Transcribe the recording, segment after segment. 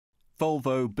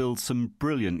Volvo builds some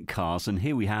brilliant cars, and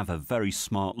here we have a very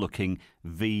smart looking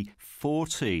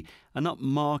V40, an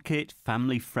upmarket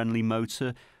family friendly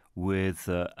motor with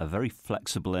a very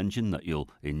flexible engine that you'll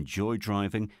enjoy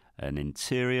driving, an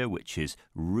interior which is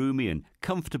roomy and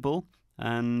comfortable,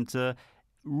 and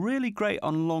really great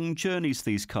on long journeys,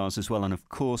 these cars as well. And of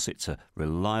course it's a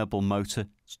reliable motor.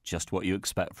 It's just what you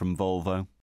expect from Volvo.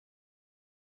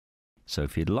 So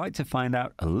if you'd like to find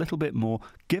out a little bit more,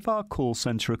 give our call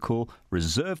centre a call,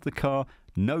 reserve the car,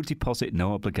 no deposit,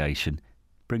 no obligation.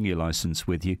 Bring your licence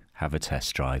with you, have a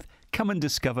test drive. Come and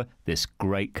discover this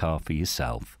great car for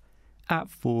yourself at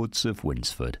Fords of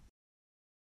Winsford.